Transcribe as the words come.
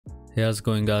Hey, how's it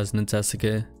going guys, Nintastic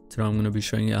here. Today I'm going to be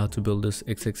showing you how to build this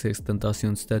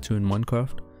XXXTentacion statue in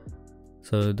Minecraft.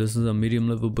 So this is a medium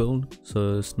level build,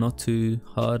 so it's not too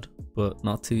hard but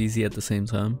not too easy at the same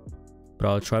time. But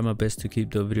I'll try my best to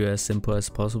keep the video as simple as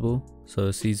possible so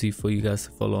it's easy for you guys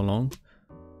to follow along.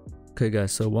 Okay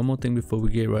guys, so one more thing before we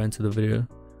get right into the video.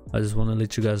 I just want to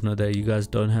let you guys know that you guys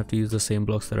don't have to use the same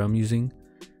blocks that I'm using.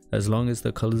 As long as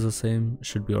the colors are the same, it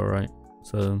should be alright.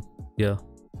 So yeah.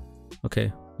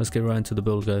 Okay, let's get right into the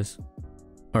build guys.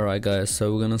 Alright guys,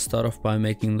 so we're gonna start off by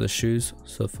making the shoes.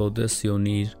 So for this you'll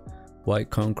need white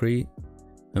concrete,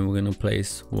 and we're gonna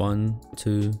place 1,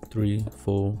 2, 3,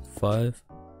 4, 5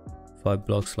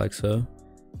 blocks like so,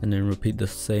 and then repeat the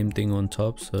same thing on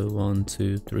top. So 1,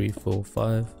 2, 3, 4,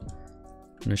 5,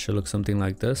 and it should look something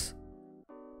like this.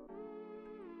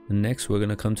 And next we're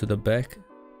gonna come to the back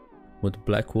with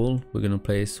black wool. We're gonna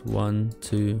place 1,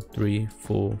 2, 3,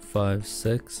 4, 5,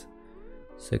 6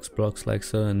 blocks like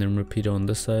so, and then repeat it on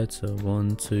this side. So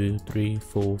 1, 2, 3,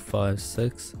 4, 5,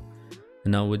 6,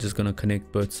 and now we're just gonna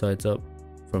connect both sides up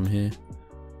from here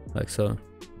like so,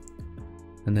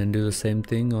 and then do the same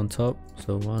thing on top.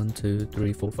 So 1, 2,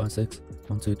 3, 4, 5, 6,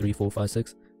 1, 2, 3, 4, 5,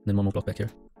 6, and then one more block back here.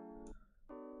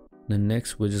 Then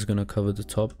next we're just gonna cover the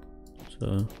top,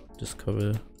 so just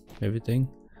cover everything,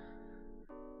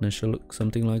 and it should look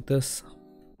something like this.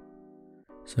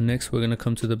 So next we're gonna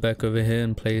come to the back over here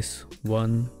and place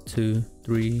 1, 2,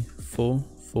 3, 4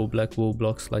 black wool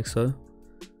blocks like so.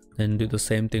 Then do the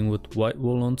same thing with white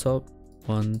wool on top.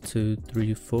 1, 2,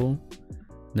 3, 4.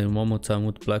 Then one more time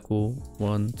with black wool.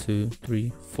 1, 2,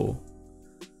 3, 4.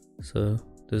 So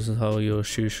this is how your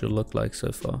shoe should look like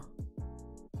so far.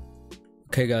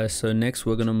 Okay guys, so next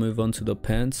we're gonna move on to the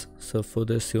pants. So for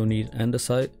this you'll need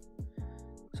andesite.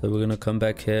 So we're gonna come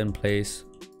back here and place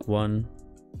 1,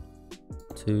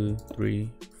 2, 3,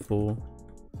 4,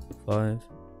 5,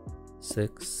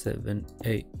 6, 7,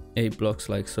 8 blocks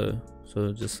like so.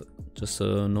 So just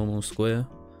a normal square.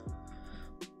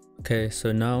 Okay,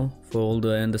 so now for all the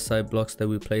andesite blocks that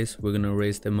we place, we're gonna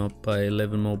raise them up by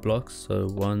 11 more blocks. So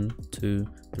 1, 2,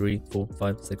 3, 4,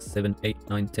 5, 6, 7, 8,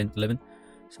 9, 10, 11.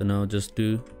 So now just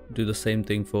do the same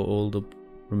thing for all the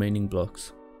remaining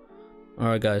blocks.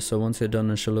 Alright guys, so once you're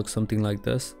done, it should look something like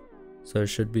this. So it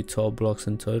should be 12 blocks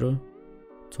in total,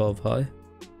 12 high.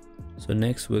 So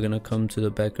next we're gonna come to the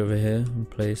back over here and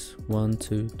place 1,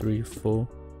 2, 3, 4,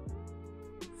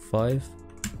 5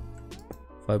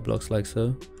 blocks like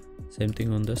so. Same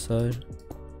thing on this side,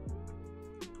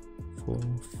 4,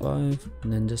 5,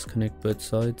 and then just connect both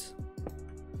sides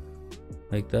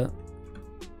like that.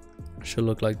 Should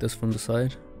look like this from the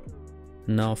side.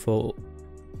 And now for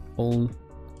all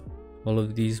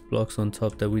of these blocks on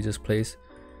top that we just placed,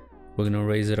 we're gonna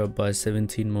raise it up by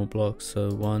 17 more blocks. So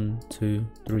 1, 2,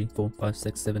 3, 4, 5,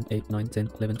 6, 7, 8, 9, 10,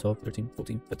 11, 12, 13,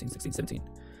 14, 15, 16, 17.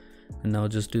 And now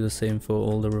just do the same for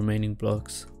all the remaining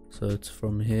blocks. So it's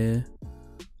from here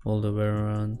all the way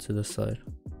around to the side.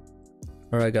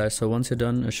 Alright guys, so once you're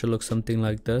done, it should look something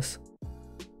like this.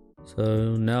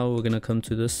 So now we're gonna come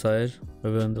to this side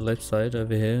over on the left side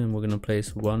over here, and we're gonna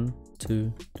place 1,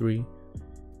 2, 3,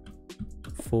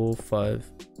 4,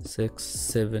 5, 6,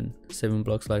 7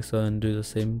 blocks like so, and do the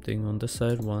same thing on this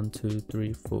side. 1, 2,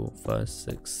 3, 4, 5,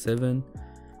 6, 7,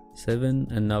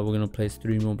 and now we're gonna place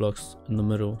 3 more blocks in the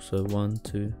middle. So 1,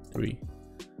 2, 3.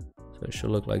 So it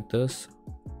should look like this.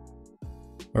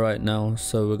 Alright, now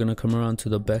so we're gonna come around to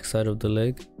the back side of the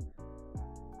leg,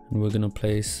 and we're gonna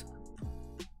place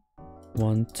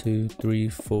 1, 2, 3,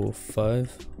 4,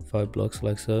 5 blocks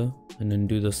like so, and then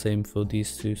do the same for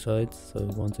these two sides. So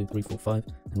 1, 2, 3, 4, 5,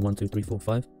 and 1, 2, 3, 4,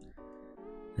 5.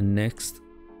 And next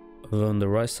over on the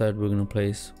right side we're gonna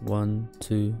place 1,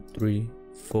 2, 3,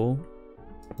 4,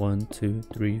 1, 2,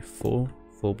 3, 4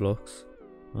 blocks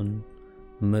on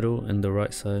the middle and the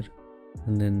right side.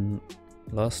 And then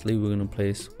lastly we're gonna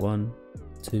place 1,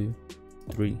 2,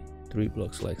 3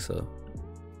 blocks like so.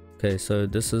 Okay, so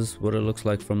this is what it looks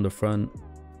like from the front,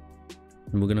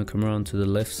 and we're gonna come around to the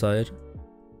left side,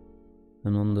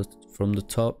 and from the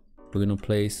top we're gonna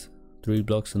place 3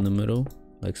 blocks in the middle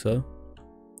like so.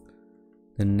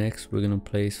 Then next we're gonna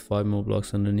place 5 more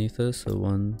blocks underneath us. So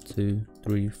 1, 2,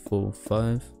 3, 4,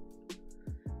 5,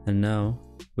 and now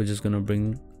we're just gonna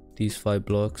bring these 5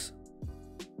 blocks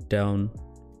down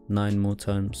 9 more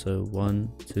times. So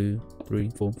 1, 2, 3,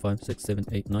 4, 5, 6, 7,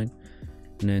 8, 9,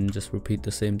 and then just repeat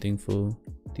the same thing for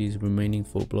these remaining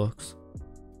 4 blocks.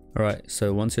 Alright,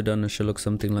 so once you're done, it should look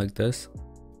something like this.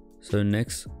 So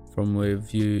next, from where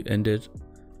view ended,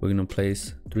 we're gonna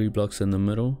place 3 blocks in the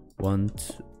middle. 1,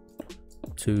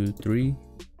 2, 3,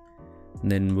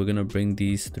 And then we're gonna bring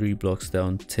these 3 blocks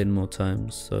down 10 more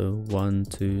times. So 1,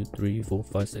 2, 3, 4,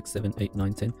 5, 6, 7, 8,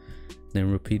 9, 10.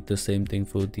 Then repeat the same thing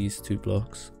for these 2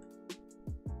 blocks.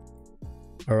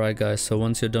 Alright guys, so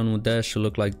once you're done with that, it should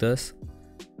look like this.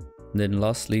 Then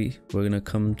lastly, we're gonna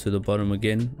come to the bottom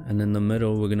again, and in the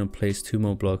middle we're gonna place 2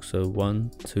 more blocks. So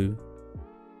 1, 2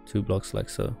 blocks like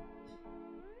so.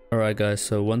 Alright guys,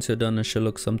 so once you're done, it should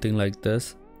look something like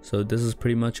this. So this is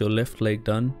pretty much your left leg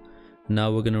done.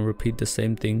 Now we're gonna repeat the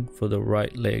same thing for the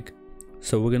right leg.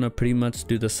 So we're gonna pretty much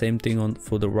do the same thing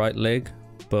for the right leg,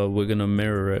 but we're gonna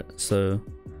mirror it. So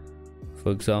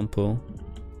for example,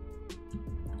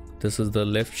 this is the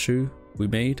left shoe we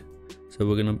made. So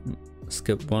we're gonna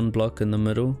skip 1 block in the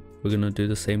middle. We're gonna do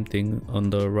the same thing on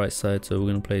the right side. So we're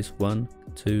gonna place 1,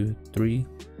 2, 3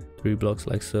 blocks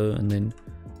like so, and then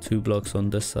 2 blocks on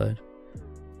this side,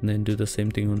 and then do the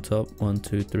same thing on top. 1,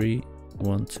 2, 3,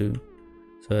 1, 2.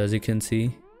 So as you can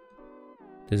see,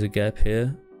 there's a gap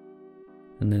here,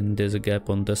 and then there's a gap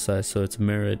on this side, so it's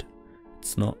mirrored.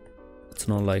 It's not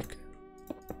like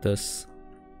this.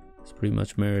 It's pretty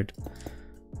much mirrored.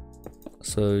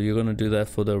 So you're gonna do that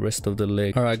for the rest of the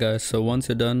leg. Alright guys, so once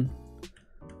you're done,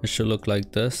 it should look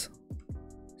like this.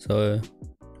 So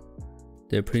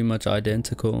they're pretty much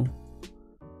identical,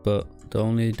 but the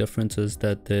only difference is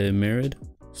that they're mirrored.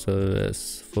 So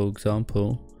as for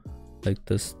example, like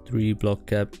this 3 block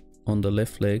gap on the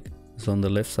left leg is on the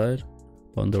left side,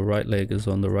 on the right leg is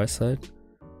on the right side.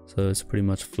 So it's pretty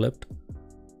much flipped,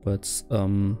 but it's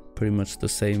pretty much the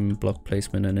same block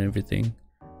placement and everything.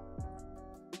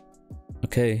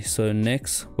 Okay, so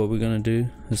next what we're gonna do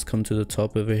is come to the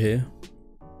top over here,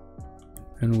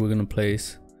 and we're gonna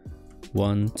place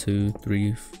 1, 2,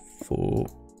 3, 4,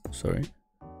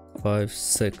 5,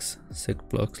 6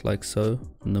 blocks like so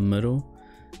in the middle.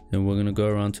 And we're gonna go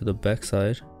around to the back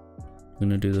side. We're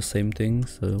gonna do the same thing.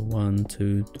 So 1,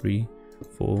 2, 3,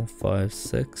 4, 5,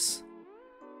 6.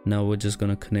 Now we're just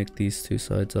gonna connect these 2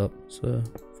 sides up. So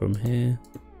from here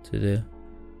to there.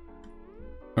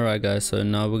 Alright guys, so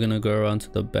now we're gonna go around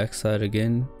to the back side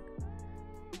again.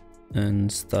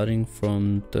 And starting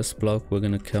from this block, we're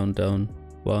gonna count down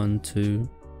 1, 2,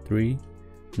 3.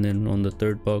 And then on the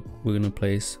 3rd block, we're gonna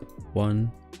place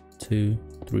 1, 2,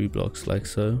 3 blocks like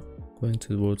so, going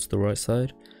towards the right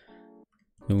side.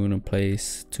 Then we're gonna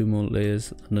place 2 more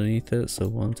layers underneath it. So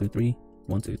 1, 2, 3,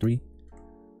 1, 2, 3,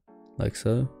 like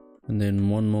so. And then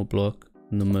 1 more block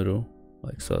in the middle,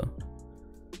 like so.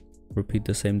 Repeat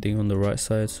the same thing on the right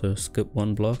side. So skip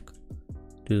 1 block,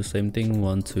 do the same thing.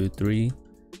 1, 2, 3,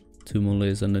 2 more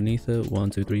layers underneath it. 1,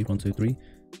 2, 3, 1, 2, 3.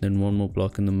 Then 1 more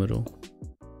block in the middle.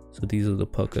 So these are the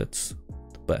pockets,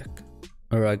 the back.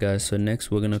 Alright guys, so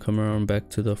next we're gonna come around back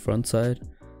to the front side.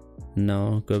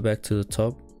 Now go back to the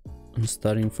top, and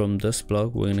starting from this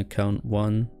block, we're gonna count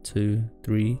 1, 2,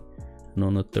 3, and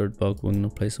on the 3rd block we're gonna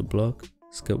place a block,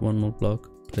 skip 1 more block,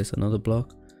 place another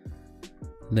block.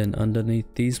 Then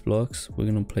underneath these blocks we're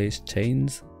gonna place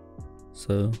chains.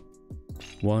 So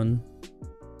 1,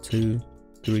 2,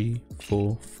 3,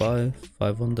 4,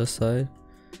 5 on this side,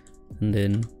 and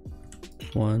then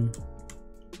 1,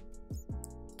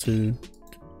 2,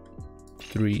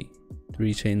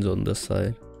 3 chains on this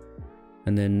side.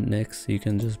 And then next you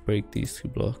can just break these 2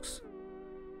 blocks.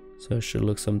 So it should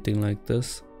look something like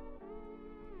this.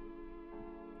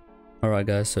 Alright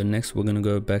guys, so next we're gonna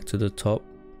go back to the top,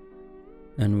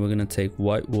 and we're gonna take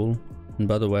white wool. And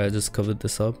by the way, I just covered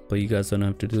this up, but you guys don't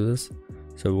have to do this.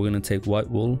 So we're gonna take white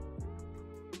wool,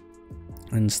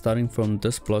 and starting from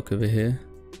this block over here,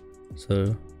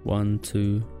 so 1,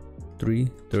 2, 3,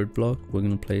 3rd block, we're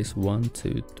gonna place 1,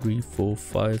 2, 3, 4,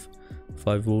 5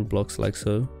 wool blocks like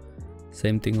so.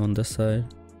 Same thing on this side.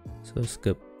 So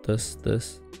skip this,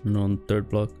 and on 3rd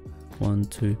block, 1,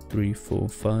 2, 3, 4,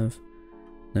 5.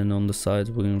 Then on the sides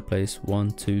we're gonna place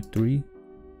 1, 2, 3.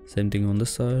 Same thing on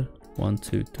this side, 1,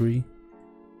 2, 3.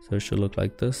 So it should look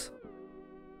like this.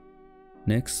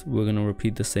 Next we're gonna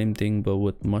repeat the same thing but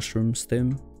with mushroom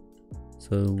stem.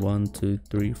 So 1, 2,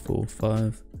 3, 4,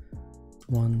 5.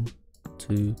 1,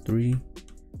 2, 3.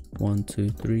 1, 2,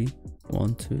 3.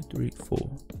 1, 2, 3,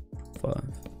 4,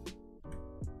 5.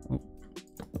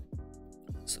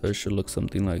 So it should look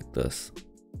something like this.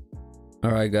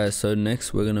 Alright guys, so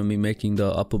next we're gonna be making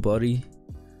the upper body.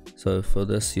 So for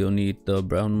this you'll need the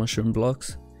brown mushroom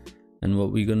blocks, and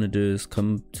what we're gonna do is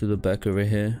come to the back over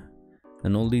here,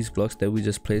 and all these blocks that we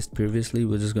just placed previously,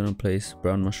 we're just gonna place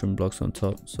brown mushroom blocks on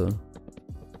top. So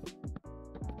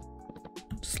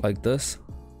just like this.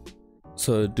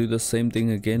 So do the same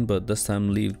thing again, but this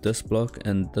time leave this block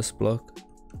and this block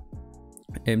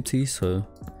empty. So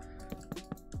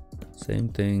same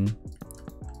thing,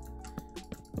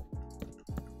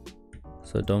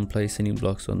 So don't place any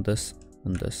blocks on this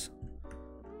and this.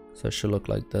 So it should look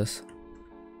like this.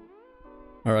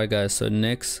 Alright guys, so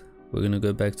next we're gonna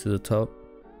go back to the top,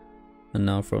 and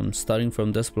now starting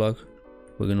from this block,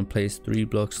 we're gonna place 3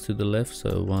 blocks to the left.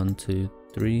 So 1, 2,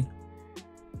 3,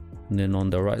 and then on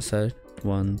the right side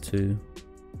 1, 2,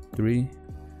 3.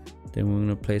 Then we're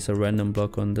gonna place a random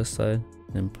block on this side,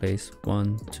 and place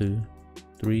 1, 2,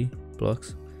 3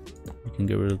 blocks. You can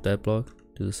get rid of that block.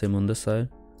 Do the same on this side.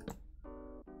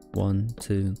 1,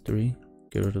 2, 3.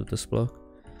 Get rid of this block.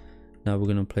 Now we're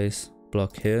gonna place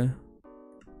block here,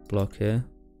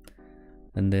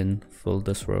 and then fill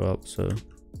this row up. So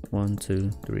 1, 2,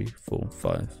 3, 4,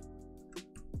 5.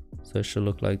 So it should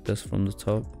look like this from the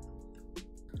top.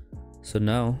 So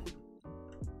now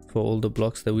for all the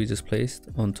blocks that we just placed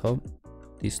on top,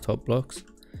 these top blocks,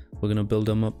 we're gonna build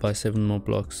them up by 7 more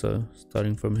blocks. So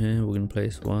starting from here, we're gonna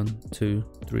place 1, 2,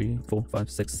 3, 4, 5,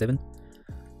 6, 7.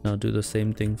 Now do the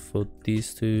same thing for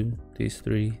these 2, these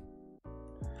 3,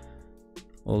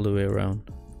 all the way around.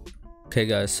 Okay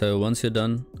guys, so once you're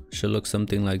done, it should look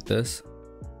something like this.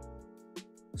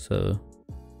 So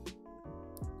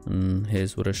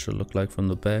here's what it should look like from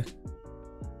the back.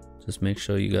 Just make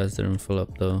sure you guys didn't fill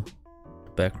up the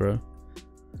back row.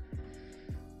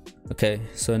 Okay,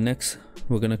 so next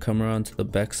we're gonna come around to the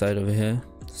back side over here.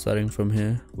 Starting from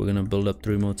here, we're gonna build up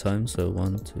 3 more times. So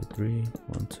 1, 2, 3,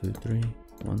 1, 2, 3,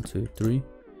 1, 2, 3.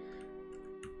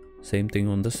 Same thing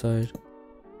on this side.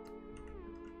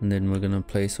 And then we're gonna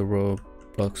place a row of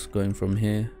blocks going from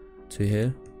here to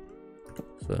here.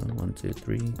 So 1, 2,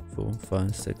 3, 4,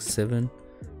 5, 6, 7.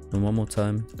 And one more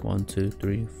time, 1, 2,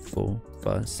 3, 4,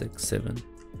 5, 6, 7.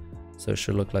 So it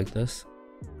should look like this.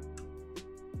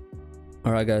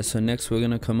 Alright guys, so next we're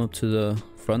gonna come up to the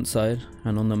front side,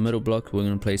 and on the middle block we're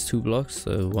gonna place 2 blocks.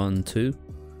 So 1, 2.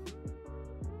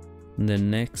 And then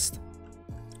next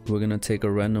we're gonna take a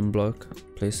random block,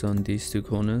 place it on these 2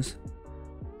 corners,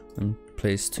 and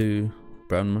place 2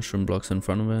 brown mushroom blocks in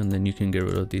front of it, and then you can get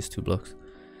rid of these 2 blocks.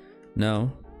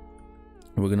 Now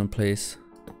we're gonna place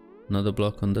another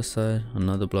block on this side,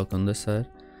 another block on this side.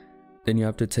 Then you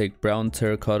have to take brown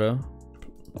terracotta,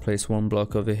 place 1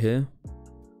 block over here,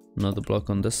 another block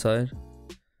on this side,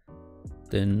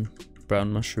 then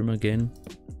brown mushroom again,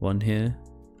 1 here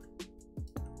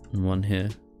and 1 here.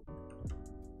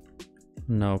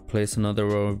 Now place another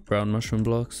row of brown mushroom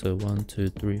blocks. So 1, 2,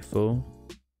 3, 4.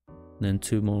 Then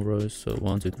 2 more rows. So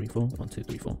 1, 2, 3, 4, 1, 2,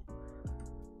 3, 4.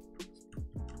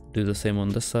 Do the same on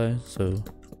this side. So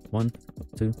 1,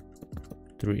 2,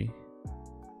 3.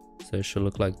 So it should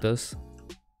look like this.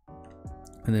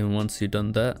 And then once you've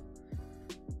done that,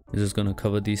 you're just gonna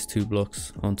cover these 2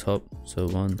 blocks on top. So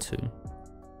 1, 2.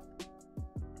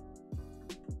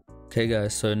 Okay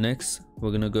guys, so next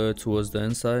we're gonna go towards the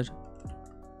inside.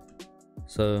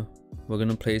 So we're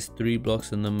gonna place 3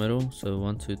 blocks in the middle. So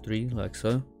 1, 2, 3, like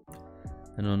so.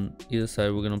 And on either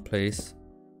side we're gonna place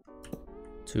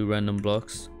 2 random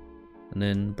blocks, and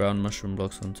then brown mushroom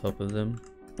blocks on top of them.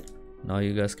 Now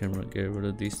you guys can get rid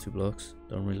of these 2 blocks,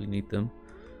 don't really need them.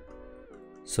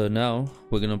 So now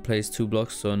we're gonna place 2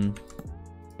 blocks on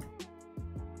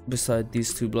beside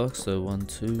these 2 blocks. So 1,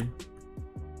 2,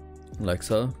 like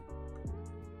so.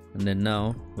 And then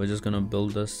now we're just gonna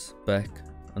build this back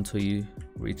until you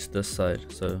reach this side.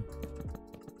 So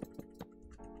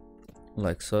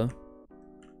like so.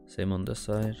 Same on this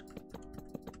side.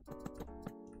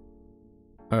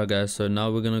 Alright guys, so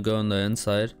now we're gonna go on the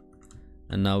inside,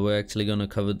 and now we're actually gonna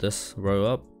cover this row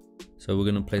up. So we're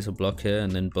gonna place a block here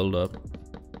and then build up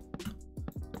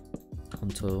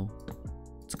until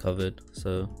it's covered.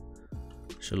 So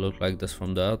it should look like this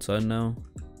from the outside now.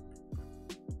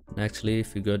 And actually,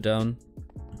 if you go down,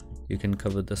 you can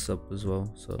cover this up as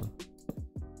well. So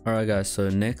alright guys, so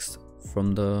next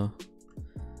from the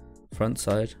front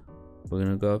side, we're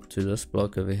gonna go up to this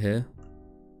block over here.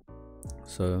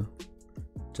 So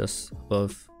just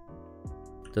above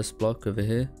this block over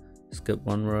here, skip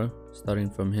 1 row. Starting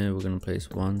from here, we're gonna place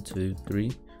 1, 2,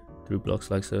 3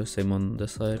 blocks like so. Same on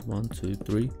this side, 1, 2,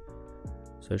 3.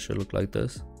 So it should look like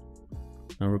this.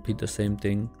 Now repeat the same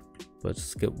thing, but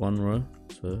skip 1 row.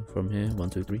 So from here, 1,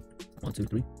 2, 3, 1, 2,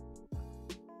 3.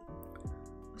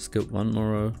 Skip 1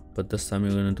 more row, but this time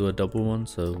you're gonna do a double one.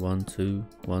 So 1, 2,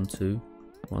 1, 2,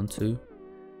 1, 2.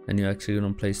 And you're actually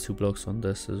gonna place 2 blocks on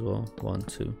this as well. 1,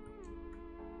 2.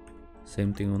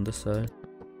 Same thing on this side,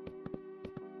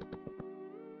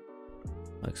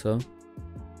 like so.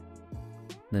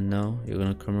 Then now you're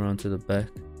gonna come around to the back,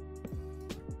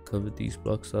 cover these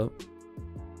blocks up.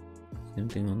 Same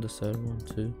thing on this side, 1,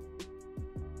 2.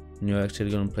 And you're actually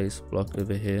gonna place a block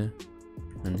over here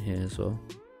and here as well.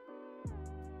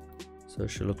 So it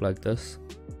should look like this.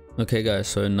 Okay guys,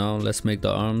 so now let's make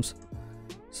the arms.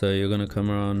 So you're gonna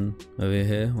come around over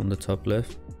here on the top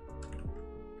left.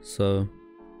 So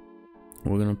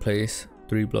we're gonna place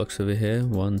 3 blocks over here,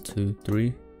 1, 2,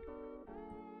 3,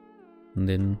 and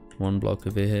then 1 block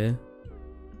over here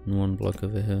and 1 block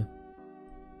over here.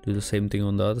 Do the same thing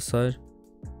on the other side.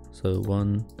 So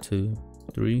 1, 2,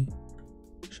 3.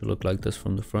 Should look like this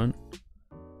from the front.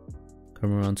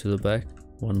 Come around to the back,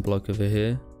 1 block over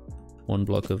here, 1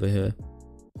 block over here.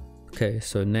 Okay,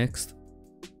 so next,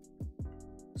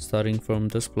 starting from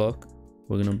this block,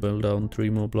 we're gonna build down 3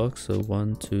 more blocks. So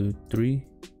 1, 2, 3,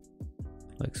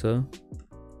 like so.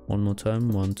 1 more time,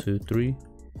 1, 2, 3.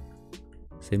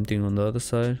 Same thing on the other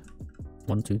side.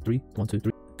 1, 2, 3, 1, 2,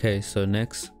 3. Okay, so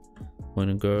next, we're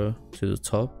gonna go to the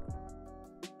top.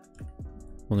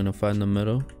 We're gonna find the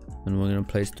middle, and we're gonna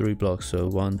place 3 blocks. So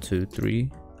 1, 2,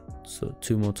 3. So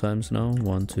 2 more times now.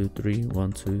 1, 2, 3,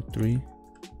 1, 2, 3.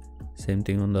 Same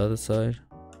thing on the other side,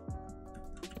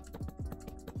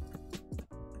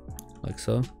 like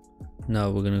so.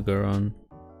 Now we're gonna go around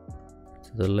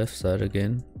to the left side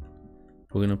again.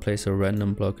 We're gonna place a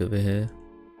random block over here,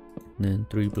 and then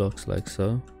 3 blocks like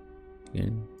so. You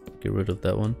can get rid of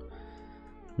that one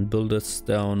and build this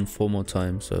down 4 more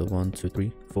times. So 1, 2,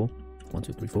 3, 4. 1,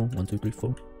 2, 3, 4. 1, 2, 3,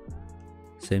 4.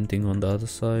 Same thing on the other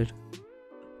side.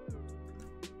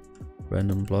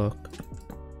 Random block.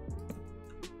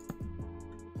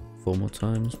 4 more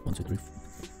times. 1, 2, 3,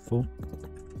 4.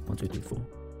 1, 2, 3, 4.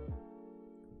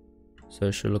 So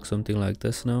it should look something like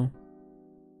this now.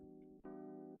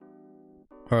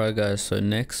 Alright guys, so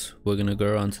next we're gonna go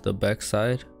around to the back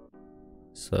side.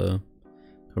 So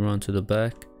come around to the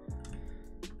back.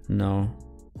 Now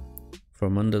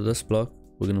from under this block,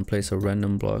 we're gonna place a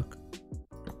random block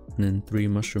and then 3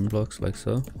 mushroom blocks like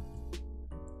so.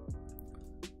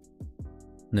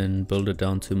 Then build it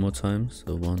down 2 more times.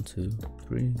 So 1, 2,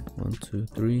 3, 1, 2,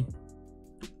 3.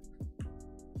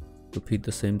 Repeat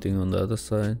the same thing on the other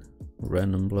side.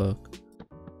 Random block.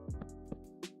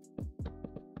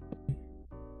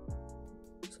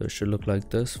 So it should look like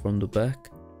this from the back.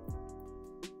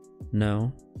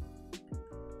 Now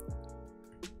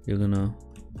you're gonna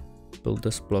build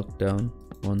this block down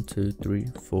 1, 2, 3,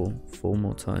 4, 4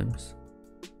 more times.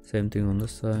 Same thing on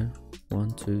this side.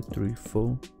 1, 2, 3,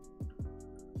 4.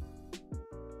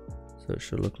 So it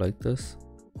should look like this.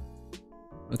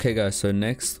 Okay guys, so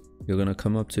next you're gonna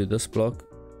come up to this block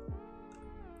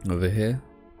over here,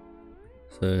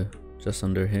 so just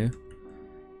under here,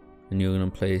 and you're gonna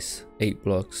place 8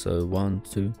 blocks. So 1,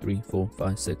 2, 3, 4,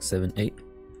 5, 6, 7, 8.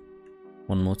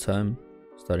 1 more time,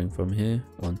 starting from here.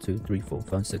 1, 2, 3, 4,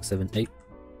 5, 6, 7, 8.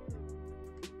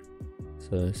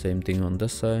 So same thing on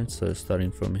this side. So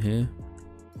starting from here.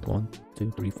 1,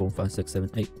 2, 3, 4, 5, 6, 7,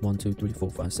 8. 1, 2, 3, 4,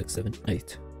 5, 6, 7,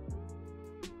 8.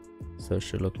 So it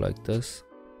should look like this.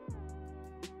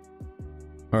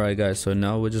 Alright guys, so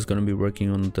now we're just gonna be working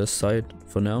on this side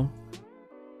for now.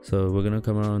 So we're gonna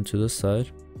come around to this side,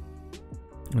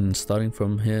 and starting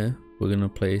from here, we're gonna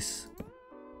place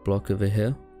block over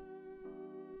here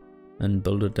and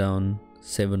build it down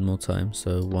 7 more times.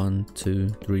 So 1, 2,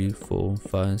 3, 4,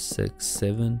 5, 6,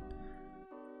 7.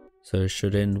 So it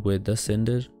should end where this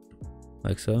ended,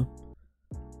 like so.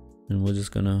 And we're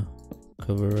just gonna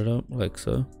cover it up like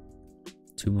so.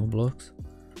 2 more blocks.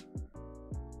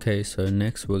 Okay, so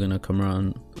next we're gonna come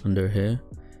around under here,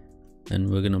 and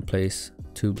we're gonna place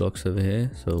 2 blocks over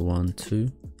here. So 1,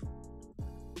 2.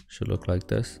 Should look like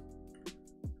this.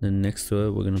 Then next to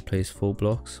it, we're gonna place 4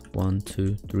 blocks. 1,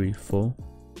 2, 3, 4.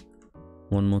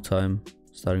 1 more time,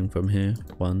 starting from here.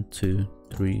 1, 2,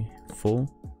 3, 4.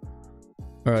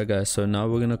 Alright guys, so now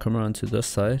we're gonna come around to this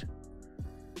side,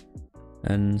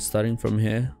 and starting from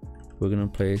here, we're gonna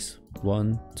place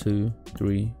 1, 2,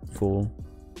 3, 4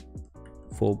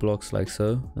 blocks like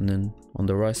so. And then on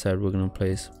the right side, we're gonna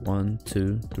place 1,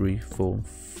 2, 3, 4,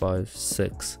 5,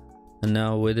 6. And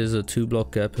now where there's a 2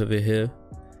 block gap over here,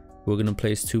 we're gonna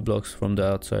place 2 blocks from the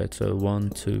outside. So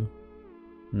 1, 2,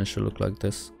 and it should look like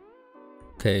this.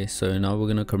 Okay, so now we're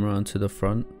gonna come around to the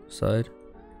front side,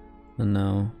 and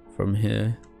now from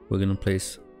here we're gonna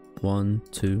place 1,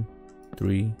 2,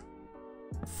 3,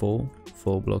 4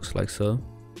 blocks like so.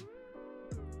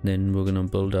 Then we're gonna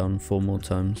build down 4 more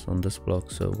times on this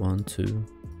block. So 1, 2,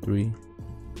 3,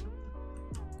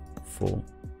 4.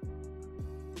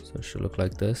 So it should look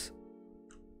like this.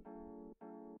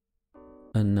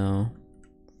 And now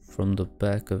from the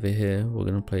back over here, we're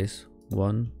gonna place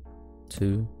 1,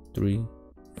 2, 3,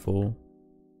 4,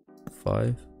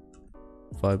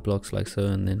 5 blocks like so,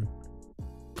 and then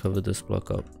cover this block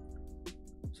up.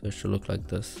 So it should look like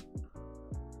this.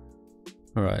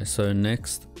 Alright, so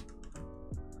next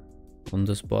on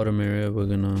this bottom area we're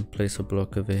gonna place a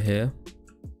block over here,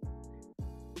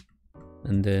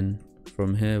 and then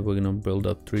from here we're gonna build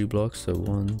up 3 blocks. So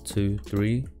 1, 2,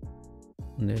 3,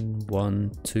 and then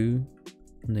 1, 2,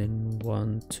 and then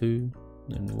 1, 2,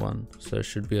 and then 1. So it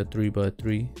should be a 3 by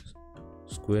 3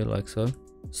 square like so.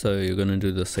 So you're gonna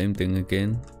do the same thing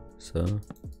again. So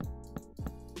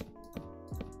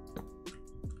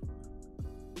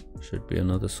should be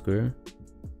another square.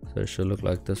 So it should look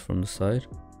like this from the side.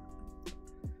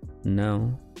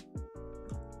 Now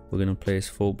we're gonna place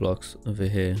 4 blocks over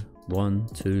here. 1,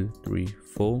 2, 3,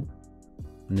 4,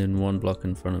 and then 1 block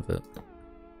in front of it,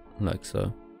 like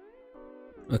so.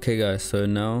 Okay guys, so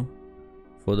now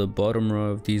for the bottom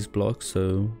row of these blocks,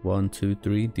 so 1, 2,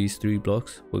 3, these 3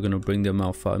 blocks, we're gonna bring them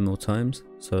out 5 more times.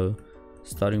 So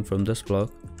starting from this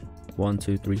block, 1,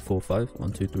 2, 3, 4, 5,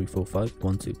 1, 2, 3, 4, 5,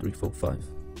 1, 2, 3, 4, 5.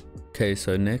 Okay,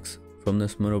 so next from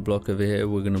this middle block over here,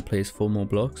 we're gonna place 4 more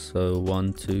blocks. So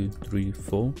 1, 2, 3,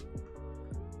 4.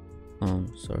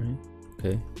 Sorry.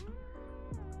 Okay.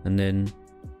 And then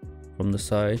from the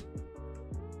side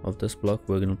of this block,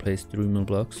 we're gonna place 3 more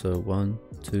blocks. So 1,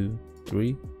 2,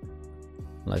 3,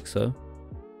 like so.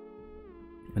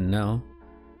 And now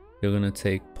you're gonna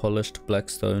take polished black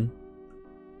stone,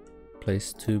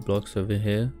 place 2 blocks over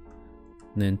here,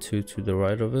 and then 2 to the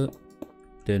right of it.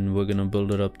 Then we're gonna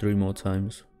build it up 3 more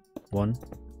times. 1,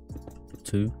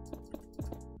 2,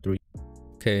 3.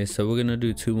 Okay, so we're gonna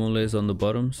do 2 more layers on the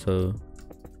bottom. So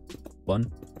 1,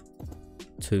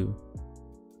 2.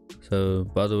 So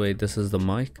by the way, this is the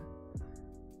mic.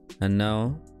 And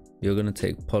now you're gonna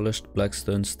take polished black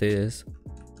stone stairs,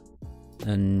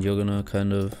 and you're gonna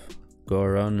kind of go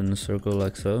around in a circle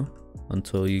like so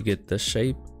until you get this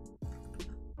shape.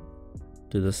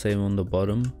 Do the same on the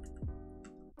bottom.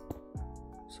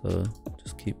 So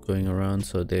just keep going around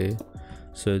so the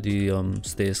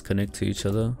stairs connect to each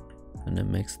other, and it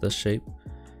makes this shape.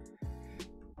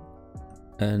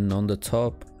 And on the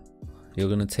top, you're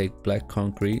gonna take black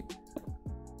concrete,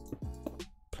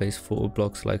 place 4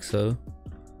 blocks like so,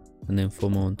 and then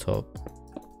 4 more on top.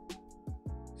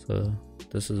 So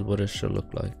this is what it should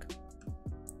look like.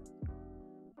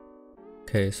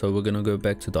 Okay, so we're gonna go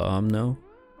back to the arm now.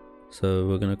 So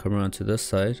we're gonna come around to this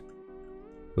side.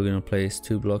 We're gonna place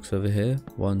 2 blocks over here.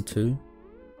 1, 2,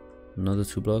 another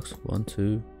 2 blocks. 1,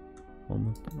 2,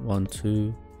 1,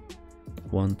 2,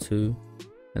 1, 2,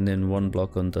 and then 1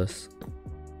 block on this.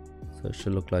 So it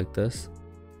should look like this.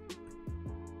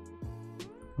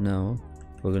 Now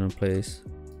we're gonna place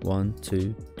 1,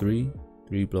 2,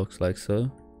 3 blocks like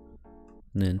so,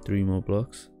 and then 3 more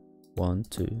blocks. 1,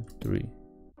 2, 3.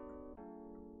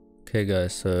 Okay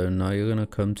guys, so now you're gonna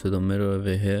come to the middle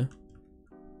over here.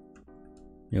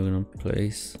 You're gonna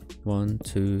place 1,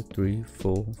 2, 3,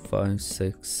 4, 5,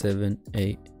 6, 7,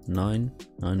 8, 9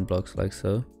 blocks like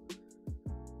so.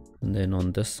 And then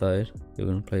on this side, you're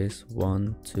gonna place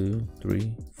 1, 2,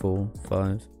 3, 4,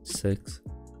 5, 6,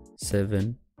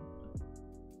 7,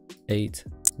 8,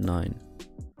 9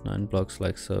 blocks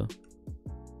like so.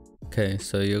 Okay,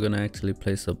 so you're gonna actually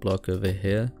place a block over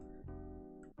here,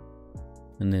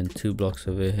 and then 2 blocks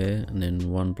over here, and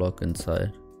then 1 block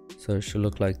inside. So it should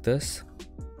look like this.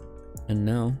 And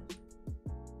now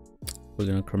we're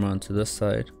gonna come around to this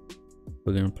side.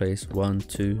 We're gonna place 1,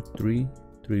 2,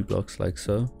 3 blocks like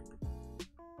so.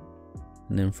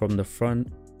 And then from the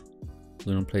front,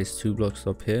 we're gonna place 2 blocks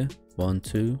up here. 1,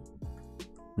 2,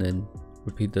 and then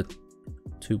repeat the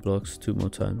 2 blocks 2 more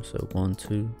times. So 1,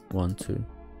 2, 1, 2,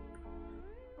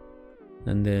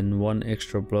 and then 1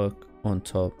 extra block on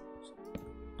top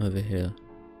over here,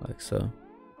 like so.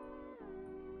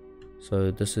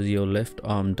 So this is your left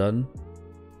arm done.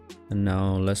 And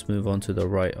now let's move on to the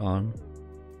right arm.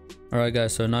 Alright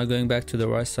guys, so now going back to the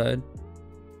right side,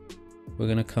 we're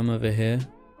gonna come over here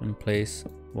and place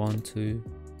 1, 2,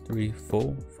 3,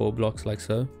 4 blocks like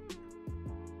so.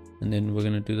 And then we're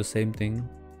gonna do the same thing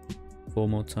 4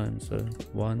 more times. So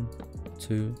 1,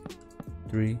 2,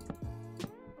 3,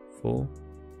 4.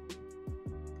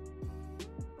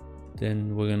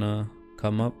 Then we're gonna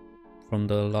come up from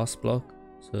the last block.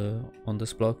 So on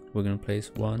this block, we're gonna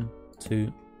place 1,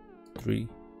 2, 3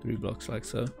 blocks like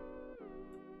so.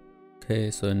 Okay,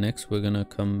 so next we're gonna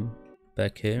come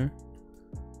back here.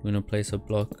 We're gonna place a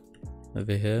block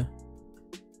over here,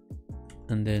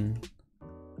 and then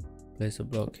place a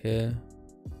block here,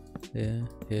 here,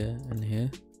 here, and here.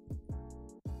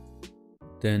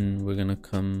 Then we're gonna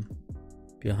come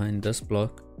behind this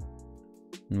block,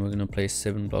 and we're gonna place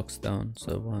 7 blocks down.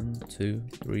 So 1, 2,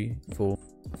 3, 4,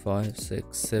 5,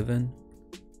 6, 7.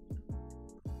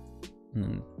 And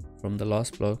then from the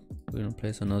last block, we're gonna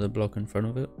place another block in front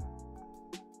of it.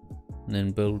 and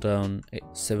then build down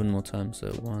 7 more times. So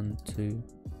 1, 2,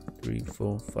 3,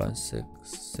 4, 5, 6,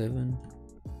 7,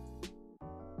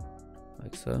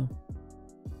 like so.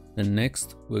 Then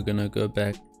next we're gonna go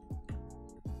back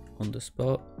on the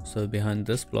spot, so behind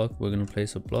this block we're gonna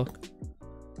place a block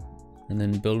and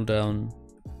then build down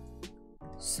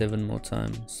 7 more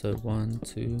times. So 1,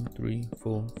 2, 3,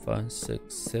 4, 5,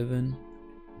 6, 7,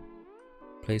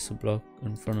 place a block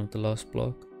in front of the last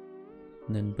block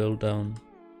and then build down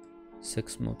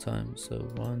 6 more times. So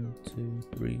 1, 2,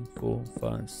 3, 4,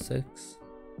 5, 6.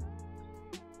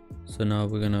 So now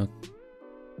we're gonna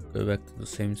go back to the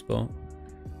same spot,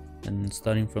 and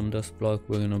starting from this block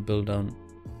we're gonna build down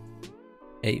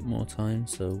 8 more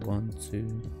times. So 1,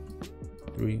 2,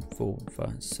 3, 4,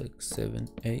 5, 6, 7,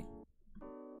 8.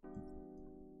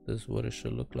 This is what it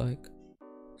should look like.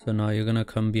 So now you're gonna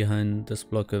come behind this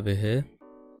block over here,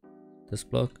 this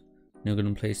block, and you're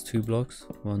gonna place 2 blocks,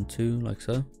 1, 2, like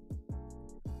so.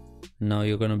 And now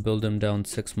you're gonna build them down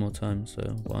 6 more times. So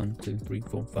 1, 2, 3,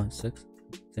 4, 5, 6.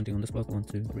 Same thing on this block, 1,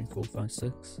 2, 3, 4, 5,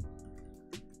 6.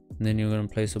 And then you're gonna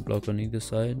place a block on either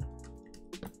side,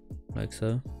 like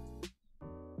so.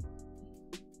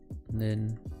 And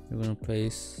then you're gonna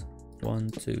place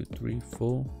 1, 2, 3,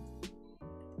 4.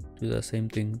 Do that same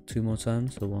thing 2 more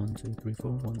times. So 1, 2, 3,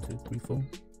 4, 1, 2, 3, 4.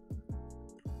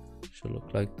 Should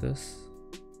look like this.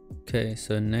 Okay,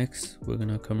 so next we're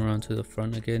gonna come around to the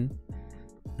front again,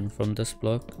 and from this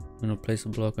block I'm gonna place a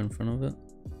block in front of it,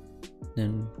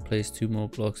 then place 2 more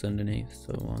blocks underneath.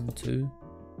 So 1, 2,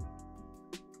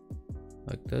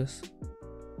 like this.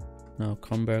 Now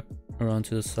come back around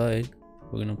to the side,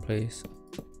 we're gonna place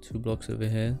 2 blocks over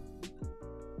here,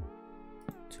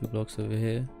 2 blocks over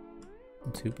here,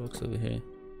 and 2 blocks over here.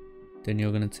 Then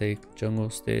you're gonna take jungle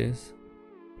stairs,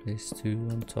 place 2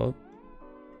 on top,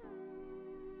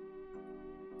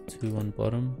 2 on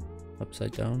bottom,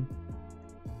 upside down,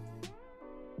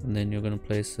 and then you're gonna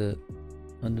place it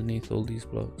underneath all these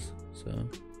blocks. So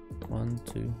 1,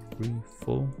 2, 3,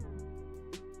 4,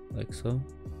 like so.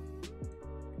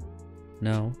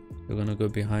 Now you're gonna go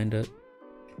behind it,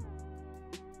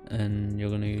 and you're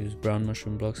gonna use brown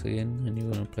mushroom blocks again, and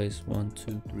you're gonna place 1,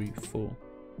 2, 3, 4,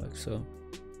 like so.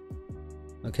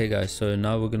 Okay guys, so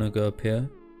now we're gonna go up here,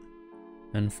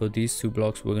 and for these 2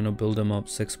 blocks we're gonna build them up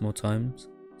 6 more times.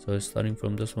 So starting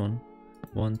from this one,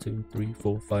 1, 2, 3,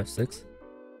 4, 5, 6.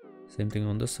 Same thing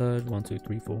on this side, 1, 2,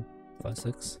 3, 4, 5,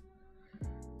 6.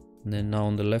 And then now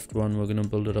on the left one we're gonna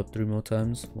build it up 3 more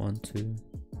times, 1, 2,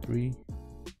 3.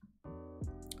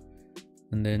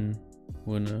 And then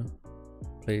we're gonna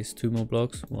place 2 more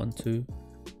blocks, 1, 2,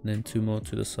 and then 2 more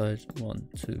to the side, 1,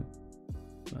 2,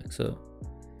 like so.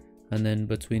 And then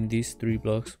between these 3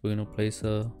 blocks we're gonna place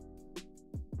a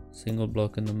single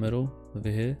block in the middle over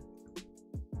here,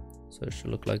 so it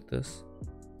should look like this.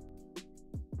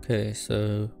 Okay,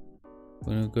 so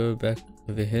we're gonna go back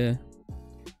over here,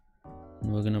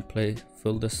 and we're gonna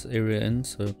fill this area in.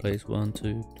 So place 1,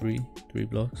 2, 3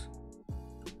 blocks,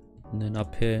 and then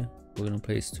up here we're gonna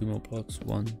place 2 more blocks,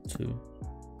 1, 2.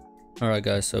 Alright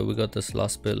guys, so we got this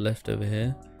last bit left over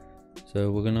here,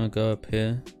 so we're gonna go up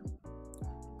here.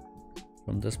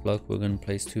 From this block we're gonna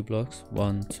place 2 blocks,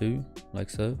 1, 2, like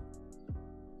so.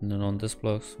 And then on this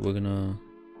block we're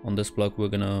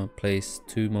gonna place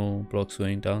 2 more blocks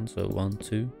going down, so 1,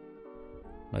 2,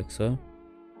 like so.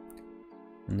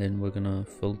 And then we're gonna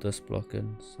fill this block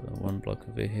in, so 1 block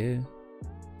over here.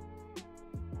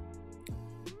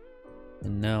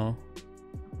 And now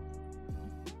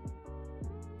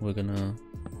we're gonna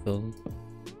fill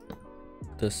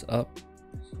this up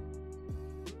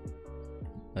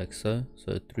like so,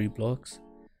 so 3 blocks.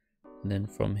 And then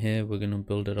from here we're gonna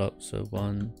build it up, so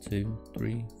 1, 2,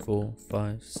 3, 4,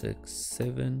 5, 6,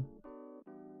 7.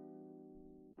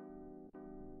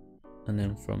 And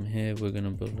then from here we're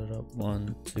gonna build it up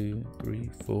 1, 2, 3,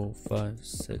 4, 5,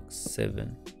 6,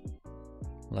 7,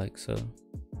 like so.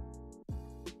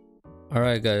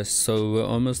 Alright guys, so we're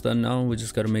almost done now. We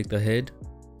just gotta make the head.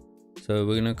 So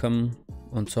we're gonna come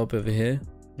on top over here,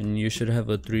 and you should have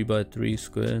a 3x3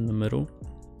 square in the middle.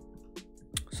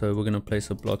 So we're gonna place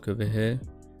a block over here,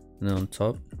 and then on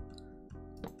top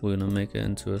we're gonna make it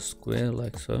into a square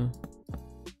like so.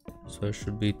 So it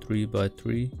should be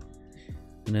 3x3,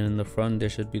 and then in the front there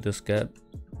should be this gap,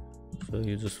 so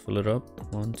you just fill it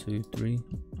up, 1, 2, 3.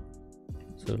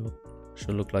 So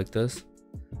should look like this.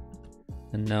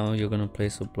 And now you're gonna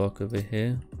place a block over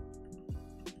here,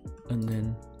 and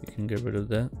then you can get rid of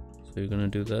that. So you're gonna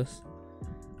do this,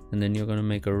 and then you're gonna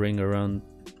make a ring around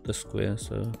the square.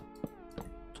 So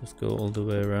just go all the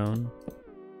way around.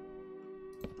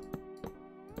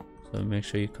 So make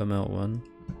sure you come out 1.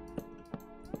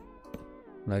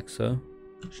 like so.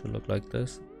 Should look like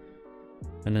this.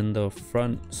 And then the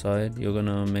front side, you're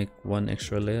gonna make one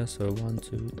extra layer, so 1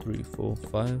 2 3 4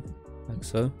 5, like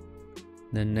so.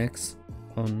 Then next,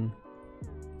 on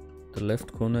the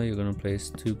left corner, you're gonna place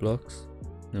 2 blocks.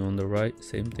 And on the right,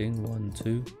 same thing, 1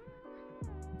 2.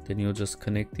 Then you'll just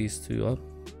connect these two up,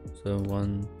 so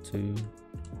 1 2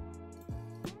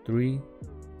 3.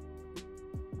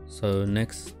 So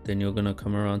next, then you're gonna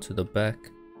come around to the back.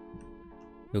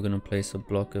 You're gonna place a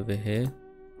block over here,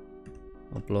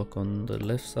 a block on the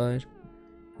left side,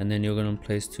 and then you're gonna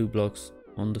place 2 blocks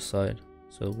on the side,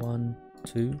 so 1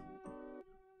 2.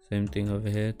 Same thing over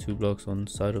here, 2 blocks on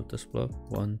the side of this block,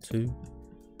 1 2.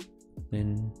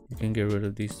 Then you can get rid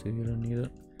of these two, you don't need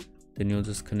it. Then you'll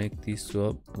just connect these two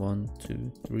up, 1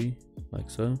 2 3, like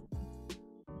so.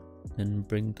 Then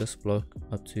bring this block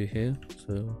up to here,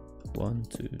 so 1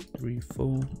 2 3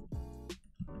 4.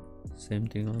 Same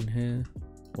thing on here,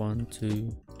 1 2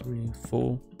 3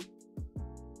 4,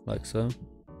 like so.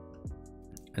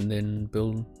 And then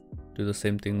do the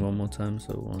same thing one more time,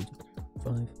 so 1 2 3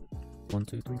 5, 1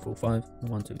 2 3 4 5,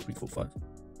 1 2 3 4 5.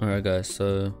 Alright guys,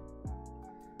 so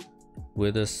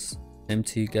where this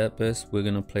empty gap is, we're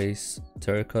gonna place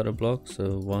terracotta blocks,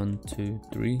 so 1 2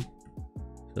 3.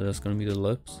 So that's gonna be the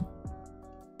lips.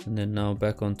 And then now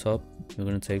back on top, you're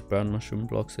gonna take brown mushroom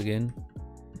blocks again,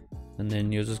 and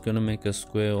then you're just gonna make a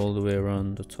square all the way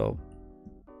around the top,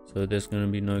 so there's gonna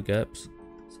be no gaps.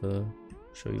 So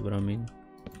I'll show you what I mean.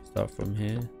 Start from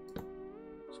here,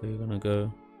 so you're gonna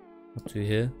go up to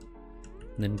here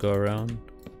and then go around.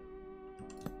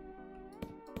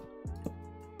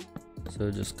 So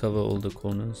just cover all the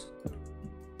corners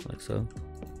like so.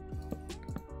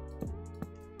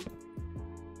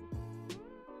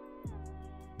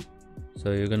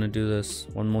 So you're gonna do this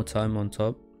one more time on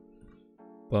top,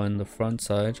 but on the front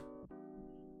side,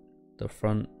 the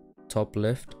front top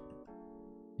left,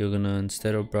 you're gonna,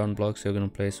 instead of brown blocks, you're gonna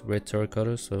place red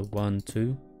terracotta, so 1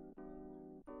 2,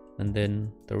 and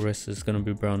then the rest is gonna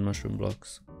be brown mushroom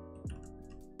blocks.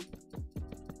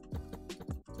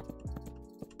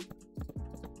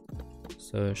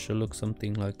 So it should look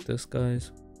something like this,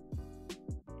 guys.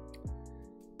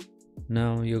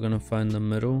 Now you're gonna find the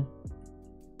middle,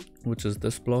 which is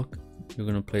this block. You're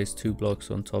gonna place 2 blocks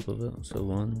on top of it, so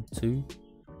 1 2,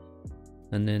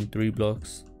 and then 3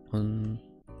 blocks on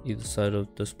either side of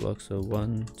this block, so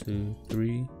 1 2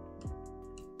 3,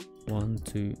 1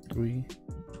 2 3,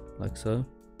 like so.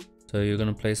 So you're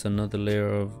gonna place another layer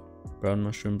of brown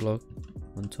mushroom block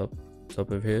on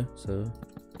top of here, so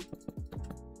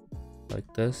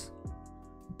like this.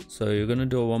 So you're gonna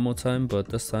do it one more time, but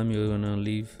this time you're gonna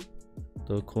leave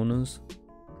the corners,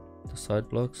 the side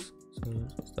blocks, so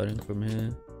starting from here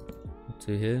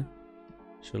to here,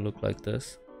 should look like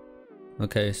this.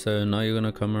 Okay, so now you're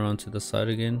gonna come around to the side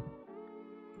again.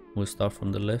 We'll start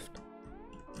from the left,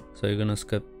 so you're gonna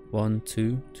skip 1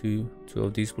 2 2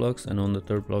 of these blocks, and on the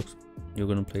third block you're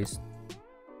gonna place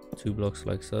 2 blocks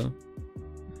like so,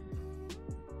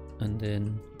 and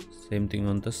then same thing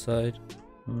on this side,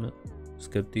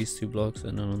 skip these 2 blocks,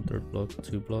 and then on third block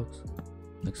 2 blocks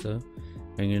like so.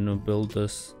 And you're gonna build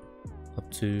this up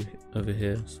to over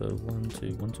here, so 1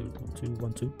 2 1 2 1 2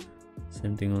 1 2.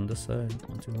 Same thing on this side,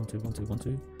 1 2 1 2 1 2 1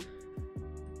 2.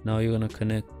 Now you're gonna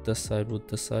connect this side with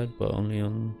this side, but only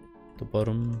on the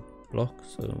bottom block,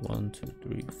 so 1 2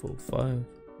 3 4 5,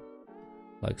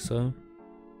 like so.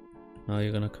 Now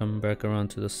you're gonna come back around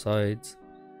to the sides,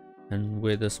 and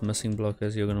where this missing block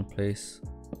is, you're gonna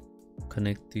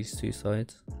connect these 2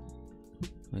 sides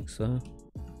like so.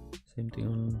 Same thing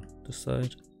on this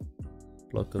side,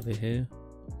 block over here.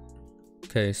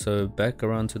 Okay, so back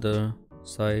around to the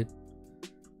side,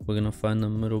 we're gonna find the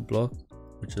middle block,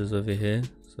 which is over here,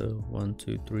 so 1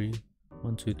 2 3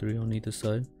 1 2 3 on either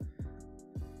side.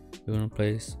 You're gonna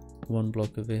place 1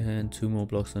 block over here and 2 more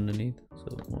blocks underneath,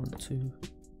 so 1 2.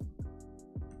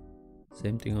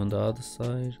 Same thing on the other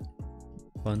side,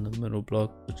 find the middle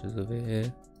block, which is over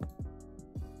here,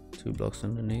 2 blocks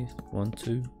underneath, 1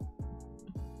 2.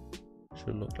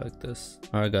 Should look like this.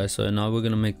 Alright guys, so now we're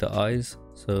gonna make the eyes.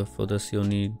 So for this you'll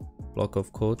need block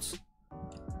of quartz.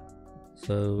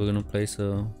 So we're gonna place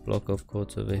a block of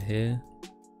quartz over here,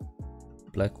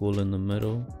 black wool in the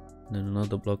middle, and then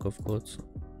another block of quartz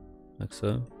like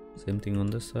so. Same thing on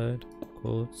this side,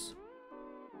 quartz,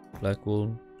 black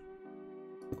wool,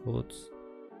 quartz,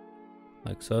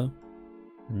 like so.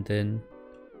 And then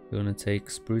you're gonna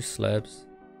take spruce slabs.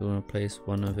 You're gonna place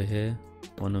 1 over here,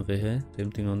 1 over here.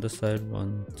 Same thing on this side,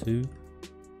 1 2.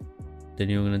 Then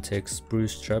you're gonna take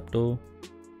spruce trapdoor,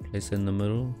 place it in the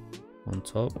middle, on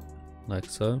top, like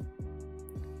so.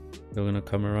 You're gonna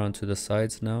come around to the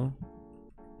sides now,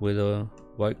 where the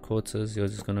white quartz is, you're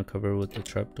just gonna cover it with the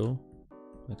trapdoor,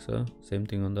 like so. Same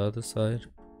thing on the other side,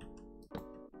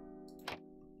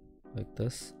 like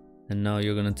this. And now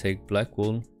you're gonna take black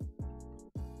wool,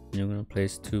 and you're gonna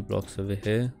place 2 blocks over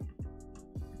here,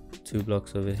 2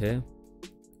 blocks over here.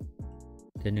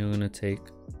 Then you're gonna take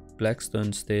black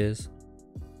stone stairs,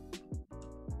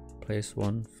 place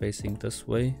 1 facing this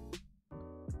way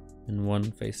and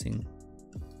 1 facing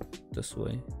this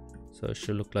way, so it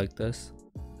should look like this.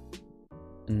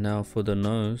 And now for the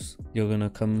nose, you're gonna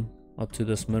come up to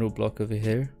this middle block over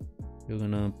here. You're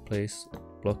gonna place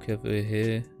block over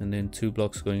here and then 2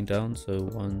 blocks going down, so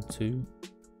 1, 2.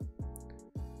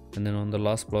 And then on the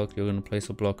last block you're gonna place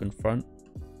a block in front,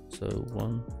 so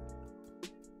 1.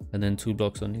 And then 2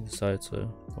 blocks on either side, so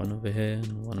 1 over here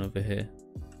and 1 over here.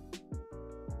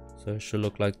 So it should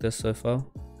look like this so far.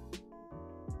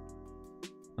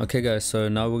 Okay guys, so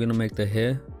now we're gonna make the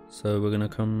hair. So we're gonna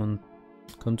come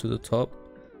to the top,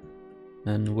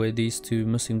 and where these 2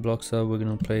 missing blocks are, we're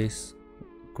gonna place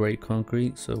grey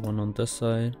concrete. So 1 on this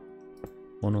side,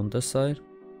 1 on this side,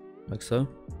 like so.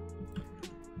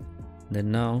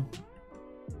 Then now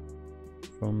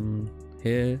from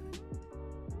here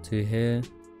to here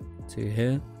to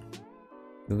here,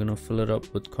 you're gonna fill it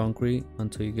up with concrete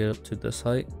until you get up to this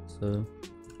height. So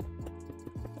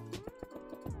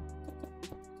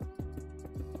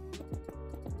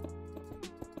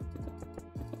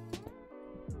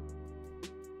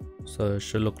it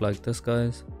should look like this,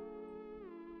 guys.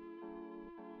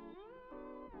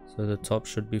 So the top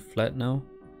should be flat now.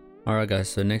 Alright guys,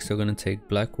 so next you're gonna take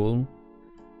black wool,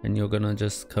 and you're gonna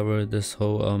just cover this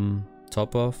whole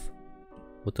top off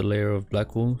with a layer of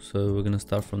black wool. So we're gonna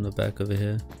start from the back over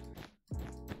here,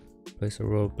 place a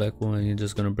row of black wool, and you're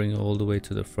just gonna bring it all the way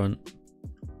to the front.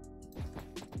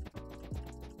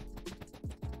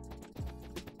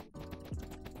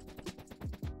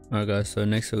 Alright guys, so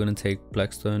next you're gonna take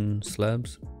black stone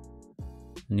slabs,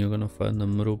 and you're gonna find the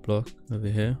middle block over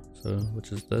here, so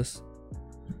which is this.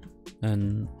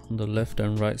 And on the left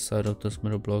and right side of this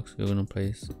middle blocks, you're gonna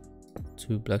place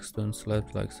 2 black stone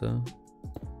slabs, like so,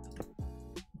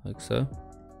 like so.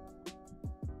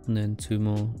 And then 2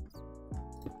 more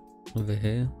over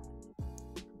here.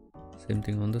 Same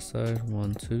thing on this side,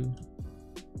 1, 2.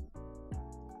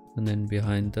 And then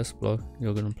behind this block,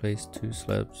 you're gonna place 2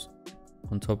 slabs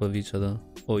on top of each other,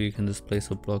 or you can just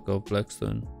place a block of black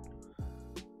stone.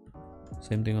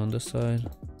 Same thing on this side,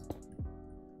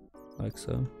 like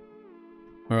so.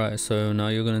 Alright, so now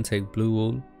you're gonna take blue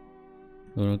wool.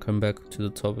 You're gonna come back to the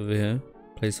top over here,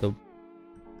 place a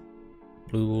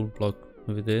blue wool block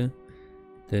over there,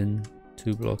 then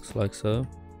 2 blocks like so.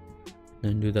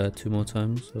 Then do that 2 more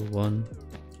times, so 1,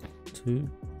 2.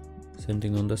 Same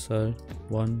thing on this side,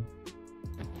 1,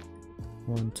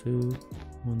 1, 2,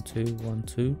 1, 2, 1,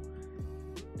 2.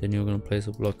 Then you're gonna place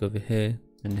a block over here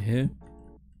and here,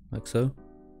 like so.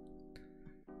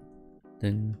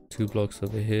 Then 2 blocks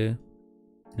over here,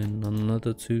 and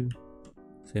another 2.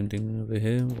 Same thing over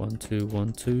here, 1, 2,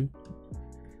 1, 2.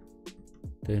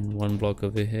 Then 1 block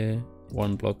over here,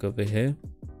 1 block over here.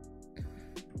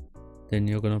 Then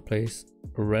you're gonna place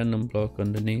a random block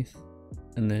underneath,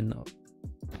 and then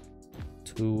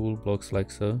 2 wool blocks like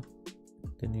so.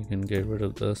 Then you can get rid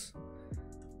of this.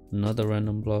 Another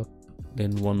random block,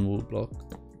 then 1 wool block.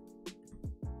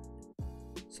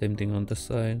 Same thing on this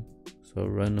side, so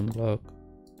random block,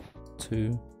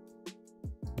 2,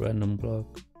 random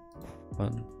block,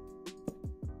 1.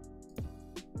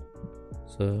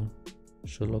 So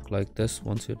should look like this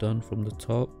once you're done from the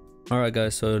top. Alright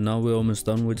guys, so now we're almost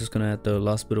done. We're just gonna add the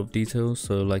last bit of details,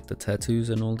 so like the tattoos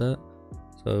and all that.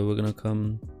 So we're gonna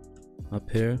come up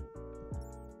here,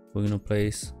 we're gonna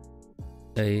place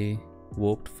a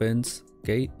warped fence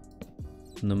gate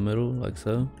in the middle, like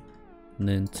so, and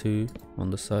then 2 on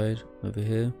the side over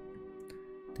here.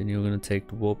 Then you're gonna take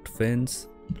the warped fence,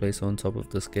 place on top of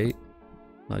this gate,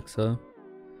 like so.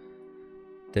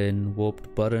 Then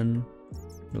warped button,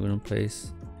 you're gonna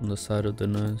place on the side of the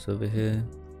nose over here,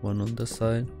 1 on this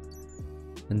side,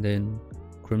 and then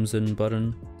crimson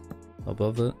button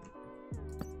above it.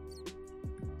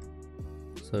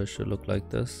 So it should look like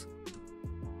this.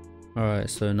 Alright,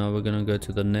 so now we're gonna go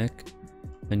to the neck,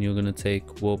 and you're gonna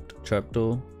take warped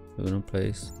trapdoor. You're gonna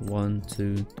place 1,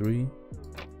 2, 3,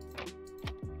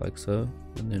 like so,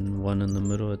 and then 1 in the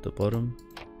middle at the bottom,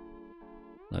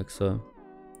 like so.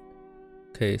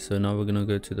 Okay, so now we're gonna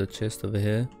go to the chest over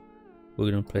here. We're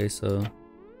gonna place a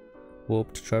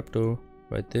warped trapdoor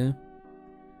right there,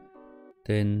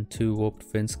 then 2 warped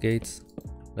fence gates,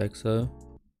 like so.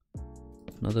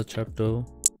 Another trapdoor,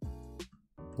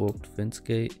 warped fence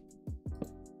gate,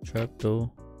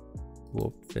 trapdoor,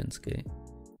 warped fence gate.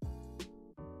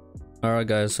 Alright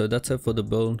guys, so that's it for the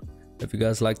build. If you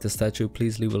guys like the statue,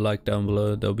 please leave a like down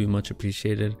below. That'll be much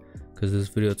appreciated because this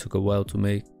video took a while to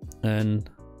make. And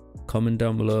comment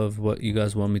down below of what you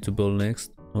guys want me to build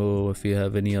next, or if you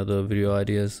have any other video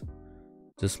ideas,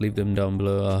 just leave them down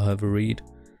below. I'll have a read.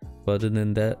 But other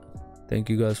than that, thank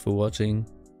you guys for watching,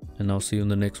 and I'll see you in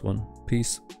the next one.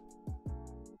 Peace.